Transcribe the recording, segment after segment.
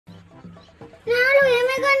Halo,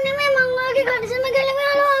 eme ganne me mangage kadisama geleme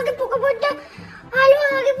halo age puka potta. Halo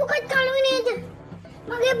age pukat kalu neda.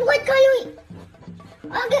 Mage pukat kalui.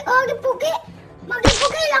 Age puke mage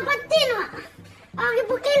puke lapat තියෙනවා. Age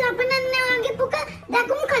puke ලපනන්න age puka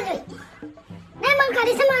දකුණු කලුයි. නෑ මං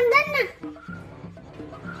කඩිසම අන්දන්න.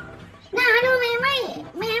 නෑ hello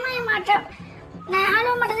මෙහෙමයි මට නෑ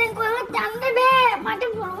hello මට දැන් කොහෙවත් යන්න බෑ. මට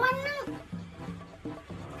පුළුවන් නම්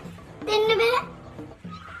දෙන්න බෑ.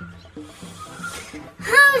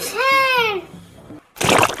 හවුෂේ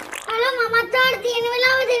හලෝ මමත් තාර තියෙන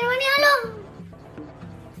වෙලාව දෙනවනේ හලෝ.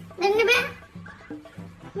 දෙන්න බෑ.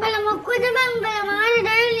 බල මොකද බං බල මාර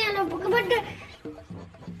ඩයල් යන පුකපට.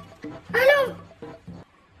 හලෝ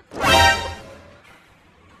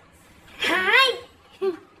හායි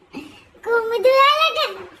කොහමද ඔයාලට?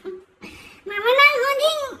 මම නම්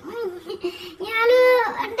හොඳින්.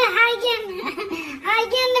 යාළුවන්ට හායි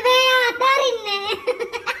කියන්න බෑ අතාරින්නේ.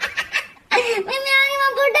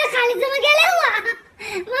 මම පොඩ්ඩක් කලිසම ගැලෙව්වා.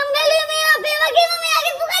 මම බැලුවේ මේ අපේ වගේම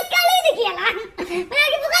මෙයාගේ පුකත් කලයිද කියලා.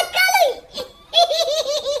 මෙයාගේ පුකත් කලයි.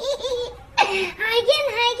 හායි කියන්න.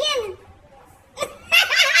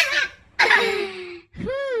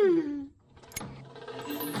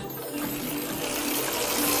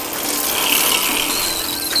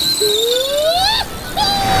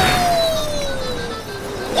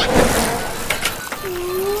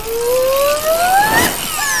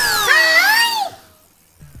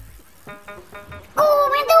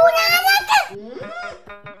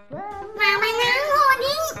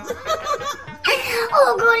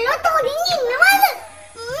 ඕගොල්ලෝ තොදින් ඉන්නවද?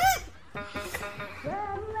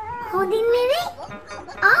 හොදින් නෙවෙයි.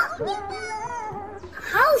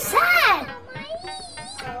 How sad.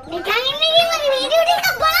 නිකන් ඉන්නේ මගේ වීඩියෝ ටික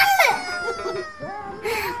බලන්න.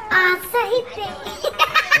 ආසහිතේ.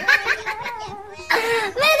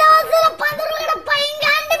 මේ දවස්වල පඳුරකට පයින්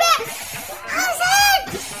ගන්න බෑ. How sad.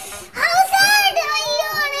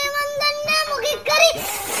 අයියෝ නේ මන් දන්නේ මොකෙක් කරේ.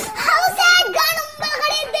 How sad ගානුම්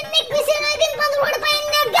බලකරේ දෙන්නේ කිසිම ඉතින් පඳුරකට පයින්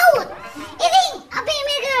නැග්ගවුවොත්. ඉතින් අපි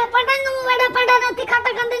මේක පටන් ගමු වැඩ පඩ නැති කට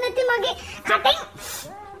ගඳ නැති මගේ කටෙන්.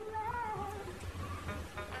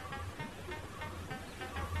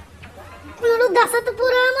 මුළු දසත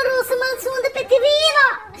පුරාම රෝස මල් සුවඳ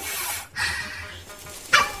පැතිරේවා.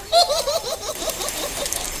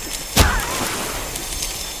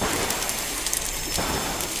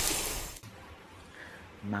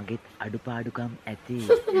 මගෙත් අඩුපාඩුකම් ඇති.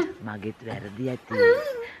 මගෙත් වැරදි ඇති.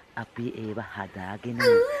 අපි ඒව හදාගෙන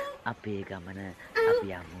අපේ ගමන අපි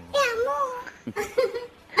යමු.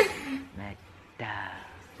 මැට්ටා.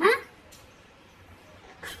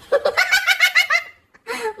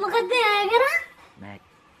 මොකද ආය කරා?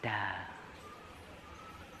 මැට්ටා.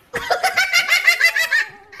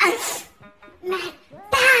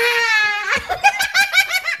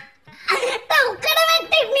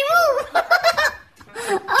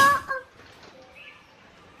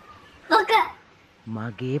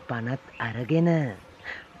 මගේ පනත් අරගෙන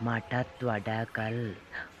මටත් වඩා කල්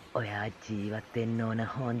ඔයා ජීවත් වෙන්න ඕන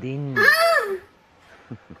හොඳින්.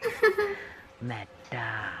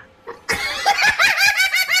 මැට්ටා.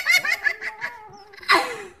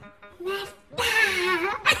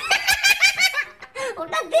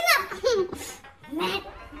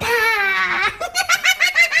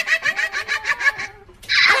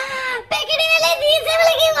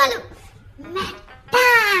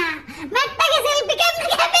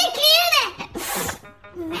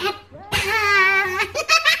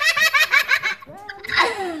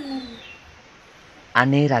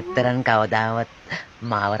 අනේ රත්තරන් කවදාවත්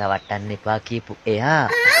මාව රවට්ටන්න එපා කියපු එයා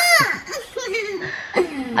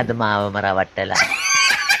අද මාවම රවට්ටලා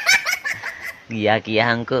ගියා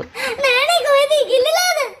කියහන්කෝ. නෑනේ කොහෙද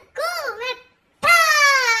ගිල්ලලාද?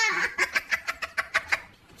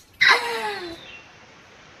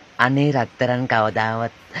 අනේ රත්තරන්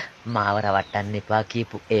කවදාවත් මාව රවට්ටන්න එපා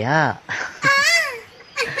කියපු එයා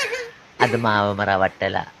අද මාවම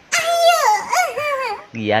රවට්ටලා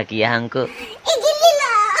ගියා කියහන්කෝ.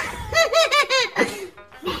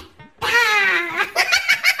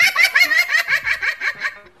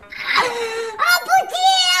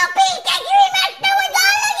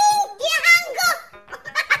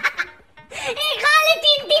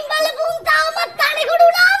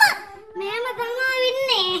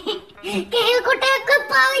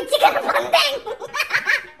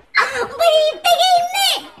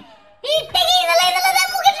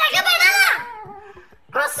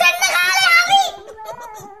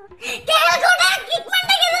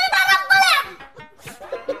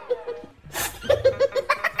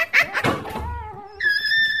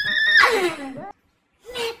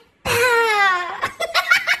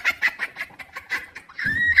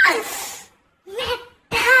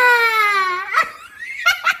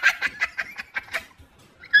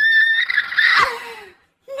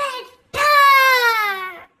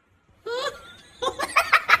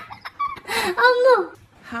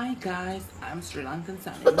 guys, I'm Sri Lankan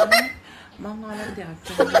Sunny. මම ඔයාලට දෙයක්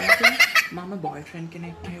කියන්න මම boyfriend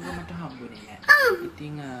කෙනෙක් හේව මට හම්බුනේ නෑ.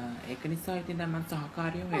 ඉතින් ඒක නිසා ඉතින් දැන් මම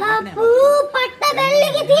සහකාරියෝ වෙන්නේ නෑ. අප්පු පට්ට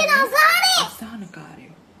බැල්ලේ තියෙන අසහනේ.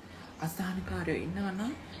 අසහනකාරයෝ ඉන්නවා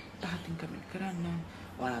නම් තාත්තින් කමෙන්ට් කරන්න.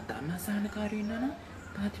 ඔයාලා දන්න අසහනකාරයෝ ඉන්නවා නම්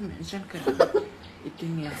තාත්තින් මෙන්ෂන් කරන්න.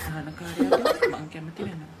 ඉතින් මේ අසහනකාරයාට මම කැමති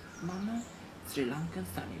වෙනවා. මම Sri Lankan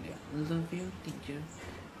Sunny. Love you, thank you.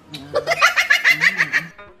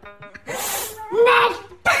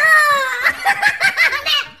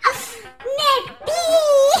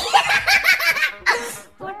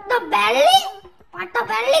 පට්ට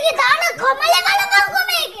බැල්ලේ දාන කොමල බලපංකො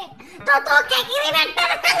මේකේ. තෝ කැකිරි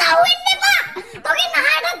වැට්ටට ගවුවෙන්න එපා. තෝගේ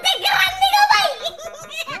නහයටත් එක්ක රන්නේ ගොබයි.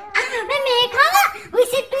 මේකම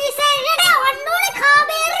විසිට් විසෙකට ඔන්නෝනේ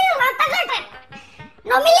කාබේරි රටකට.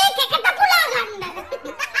 නොමිලේ කෙකට පුලා ගන්න.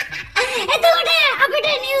 එතකොට අපිට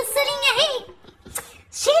නිවුස් වලින් ඇහි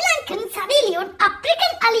ශ්‍රී ලංකන් සවිලියොන්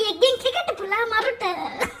අප්‍රිකන් අලියෙක්ගෙන් කෙකට පුලා මරුට.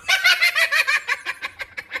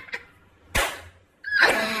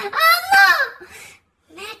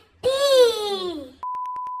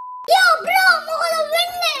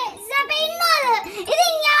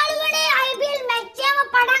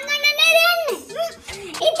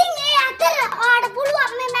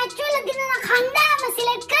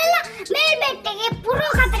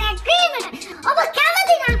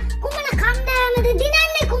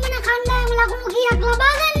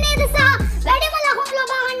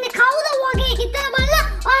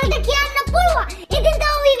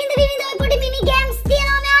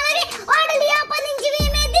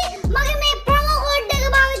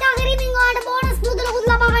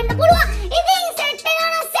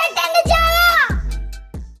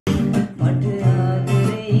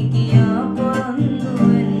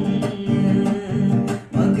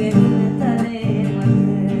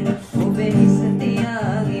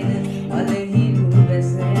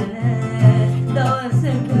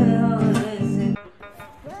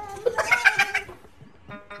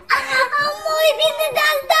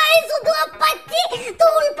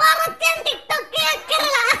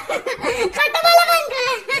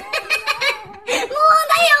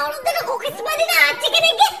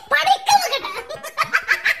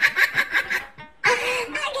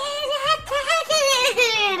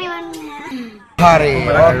 හරි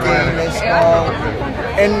ඕකේ let's go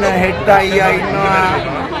එන්න හෙට් අයියා ඉන්නවා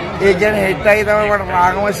ඒ කියන්නේ හෙට් අයියා තමයි මට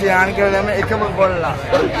රාගම සියාන් කියලා දැම්ම එකම ගොල්ලා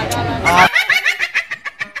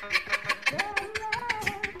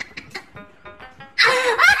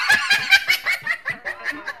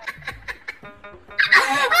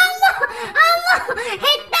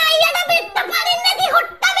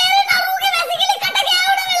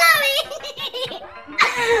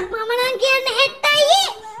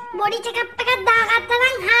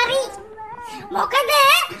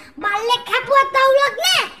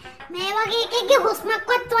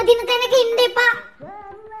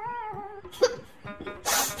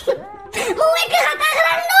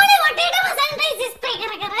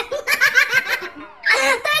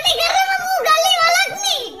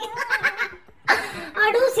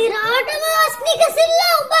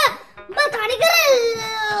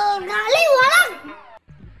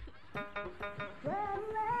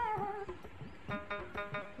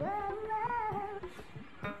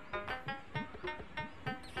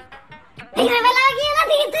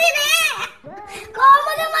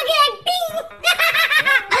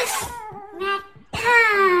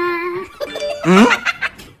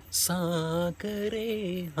सागरे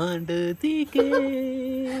हंड दिगे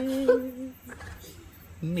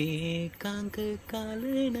මේකංග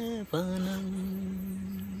කලන වනම්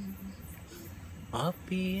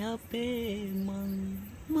අපි අපේ මං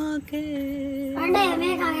මගේ අනේ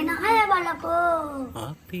මේකගේ නහය බලකෝ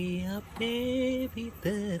අපි අපේ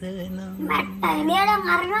විතරනම් මැට්ටයි නියඩම්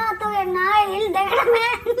අරනාතුගේ නායිල් දෙකටම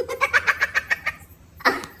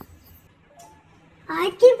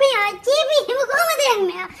ආචිපි කොහොමද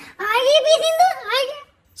යන්නේ ආචිපි සින්දු ආචි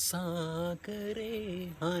सागरे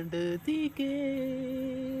हंड दिगे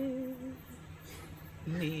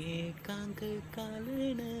මේකංග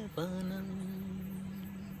කලන වනම්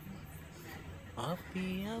අපි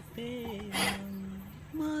අපේ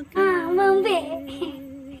මගේ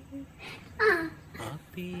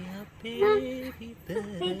අපි අපේ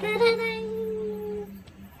විතරනම්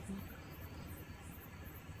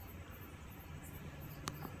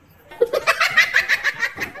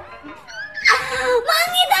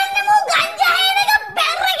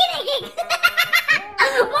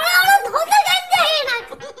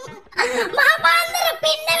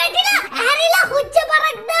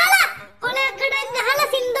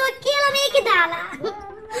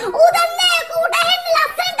ඌ දන්නේ ඌට හෙන්න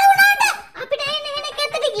ලස්සනට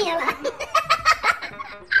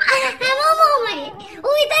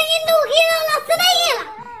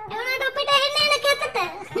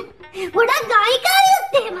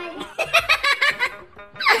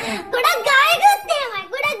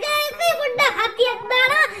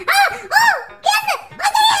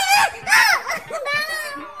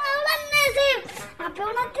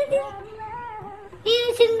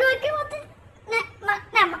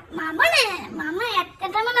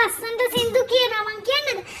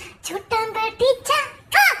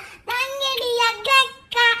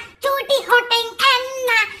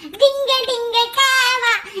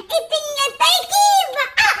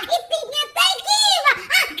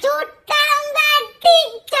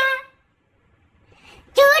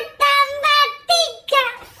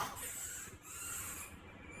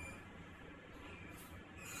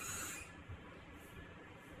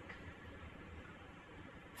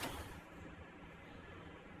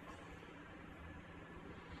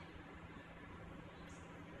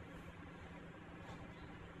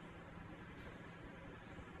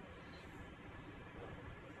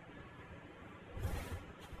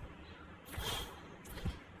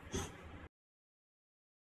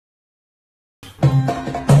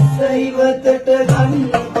සයිවතට ගන්න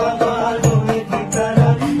පමාණු වෙති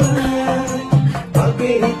කරන්න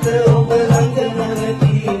මගේ හිත ඔබ ළඟ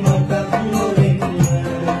නැති මට නොවෙන්න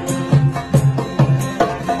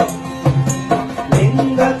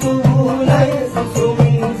ලිංගතු මුලයි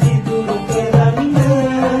සුසුමින් සිදුරු කරන්න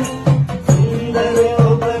සුන්දර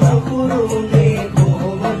ඔබ නපුරුනේ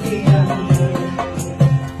කොහොම කියන්න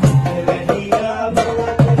වැඩියා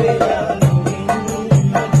බවත් වෙලා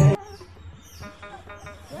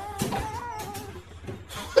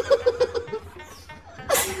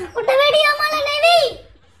උඩ වැඩිය මල නෙවෙයි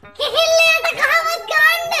කිහිල්ලයට කහවත්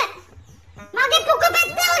ගන්න මගේ පුක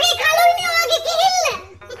පැත්ත වගේ කළුයිනේ වගේ කිහිල්ල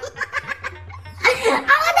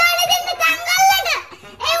අවදානෙ දෙන්න තංගල්ලට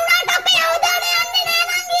ඒ උනාට අපේ අවදානෙ යන්නේ නෑ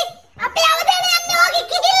නංගි අපේ අවදානෙ යන්නේ වගේ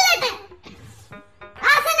කිහිල්ලට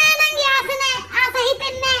ආස නෑ නංගි ආස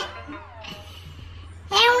හිතෙන්නේ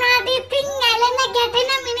ඒ උනාට ඉතින් ඇලෙන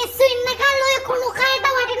ගැටෙන මිනිස්සු ඉන්නකල් ඔය කුණු කයට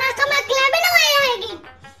වටිනාකමක් ලැබෙනවා එයාගෙන්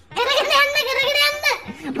කරගෙන යන්න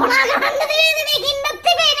මොනා කරන්නද මේක ඉන්නත්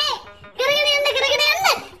තිබේනේ කරගෙන යන්න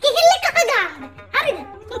කිහිල්ල කහ ගන්න හරිද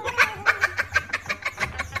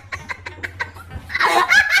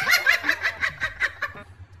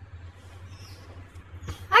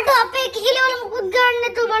අට අපේ කිහිල්ල වල මුකුත් ගන්න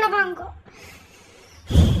නැතුව බලපංකෝ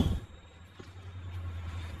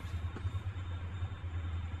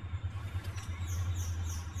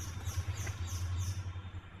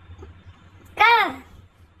කා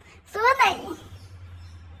සුවතයි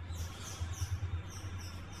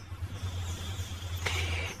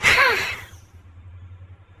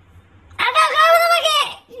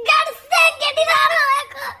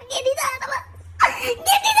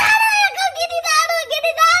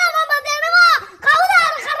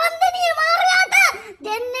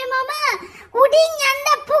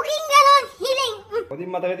පොදින්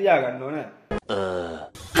මතක තියාගන්න ඕන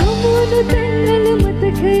අමුණු තැන්වල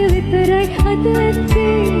මතකය විතරයි අද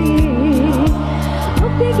ඇත්තේ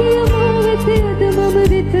අපේ ගිය මොහොතේ අද මම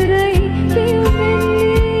විතරයි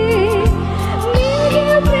කියුමන්නේ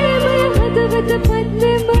මේගේ ප්‍රේමය හදවත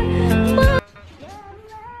පද්දෙම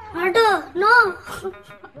අඩෝ නෝ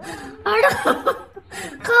අඩෝ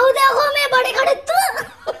කවුද මේ බඩේ කඩਿੱතු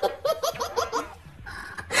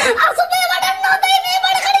අසුබේ වඩන්න හොඳයි මේ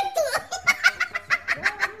බඩ කඩਿੱතු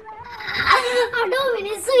අඩෝ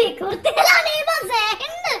මිනිස්සු විකෘතිලා නේ බං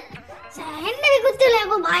සෑහෙන්න විකෘතිලා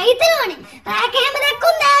කො බයිතනවනේ රැක හැම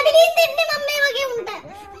දැක්කොත් නෑබිලින් දෙන්නේ මම මේ වගේ උන්ට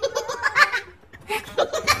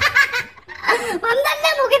මන්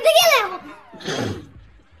දන්නේ මොකද කියලා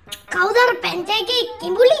කවුද අර පෙන්චේකේ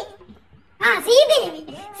කිඹුලි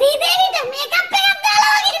සීදේවිට මේකප් එකක්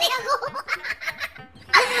දාලා වගේ නිකන්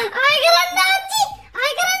ආයි කරන්න ආච්චි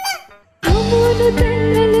ආයි කරන්න අමුණු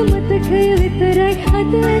තැන්වල මතකය විතරයි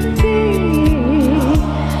අද ඇත්තේ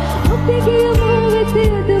අපේ ගිය මොහොතේ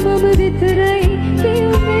අද මම විතරයි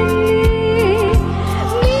කියුමන්නේ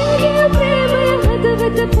මේගේ ප්‍රේමය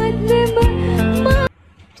හදවත පද්දෙම මම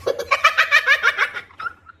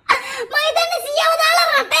හිතන්නේ සියව දාලා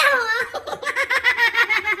රට යනවා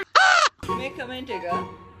මේ කමෙන්ට් එක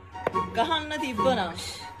ගහන්න තිබ්බනම්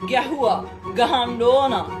ගැහුවා ගහන්න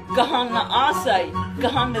ඕන ගහන්න ආසයි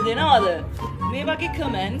ගහන්න දෙනවද මේ වගේ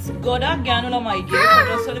කමෙන්ට්ස් ගොඩක් ගෑනු ළමයිගේ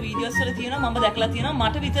ෆොටෝස් වල වීඩියෝස් වල තියෙනවා මම දැකලා තියෙනවා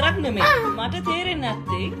මට විතරක් නෙමෙයි මට තේරෙන්නේ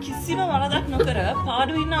නැත්තේ කිසිම වරදක් නොකර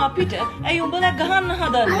පාඩු ඉන්න අපිට ඇයි උඹලා ගහන්න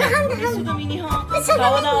හදන්නේ සුද මිනිහා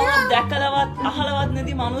කවදාවත් දැකලවත් අහලවත්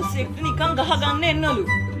නැති මිනිස්සෙක්ට නිකන් ගහගන්න එන්නලු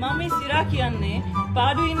මම මේ සිරා කියන්නේ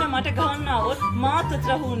පාඩු ඉන්න මට ගහන්න આવොත් මාත්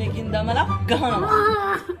ත්‍රහුණකින් දමලා ගහනවා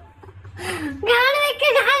ගානු එක්ක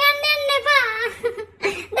ගහගන්න යන්න එපා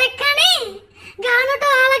දැක්කනේ ගානුට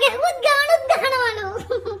ඔයාලා ගැහුවොත් ගානුත් ගහනවලු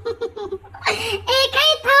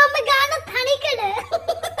ඒකයි තාම ගානු තනිකඩ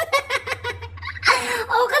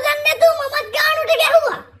ඕක දන්නේ නැතුව මමත් ගානුට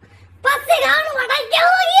ගැහුවා පස්සේ ගානු මටත්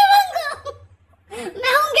ගැහුවා කියවන්කෝ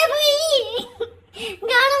මම ගැහුවේ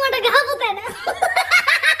ගානු මට ගහපු තැන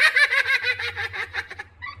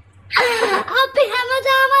අපි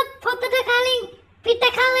හැමදාමත් පොතට කලින් පිට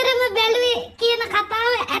කවරම බැලුවේ කියන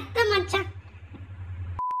කතාව ඇත්ත මචං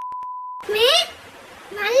මේ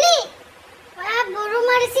මල්ලි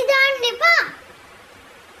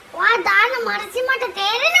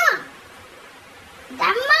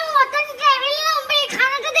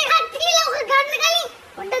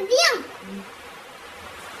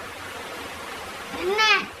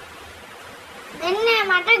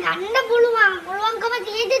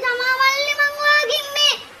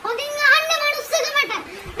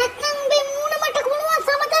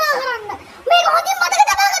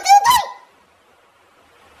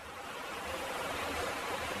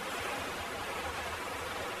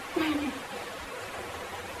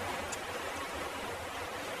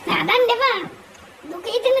හදන්න එපා. දුක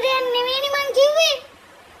හිතෙන දෙයක් නෙවෙයිනේ මං කිව්වේ.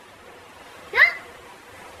 හා?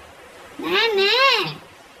 නෑ.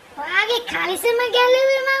 ඔයාගේ කලිසම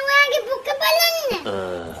ගැලුවේ මං ඔයාගේ පුක බලන්න.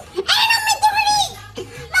 එනම් මෙතුණි.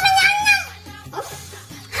 මම යන්නම්.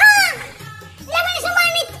 හා. ළමයි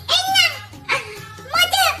සමානිත් එන්න.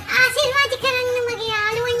 මට ආශිර්වාද කරන්න මගේ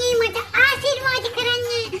යාළුවනේ මට ආශිර්වාද කරන්න.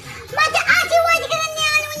 මට ආශිර්වාද කරන්න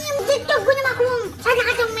යාළුවනේ මුදිට ගුණ මකුම්.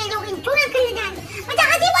 සදාහටම මේ ලෝකෙන් තුන කළා දාන්න. මට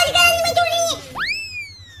ආශිර්වාද කරන්න මෙතුණි.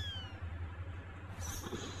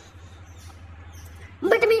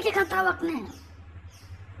 උඹට මේකේ කතාවක් නෑ.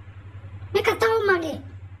 මේ කතාව මගේ.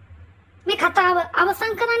 මේ කතාව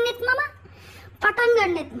අවසන් කරන්නෙත් මම, පටන්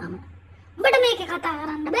ගන්නෙත් මම. උඹට මේකේ කතා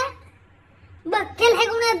කරන්න බෑ. උඹ කෙල්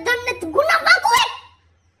හැගුණා දන්නෙත් ගුණ මකුවේ.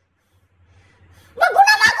 උඹ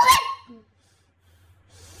ගුණ මකුවේ.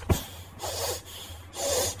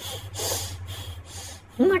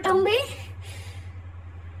 මට උඹේ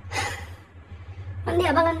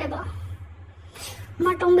අනේ බලන්න එපා.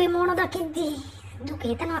 මට උඹේ මොන දකිද්දි දුක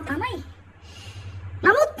හිතනවා තමයි.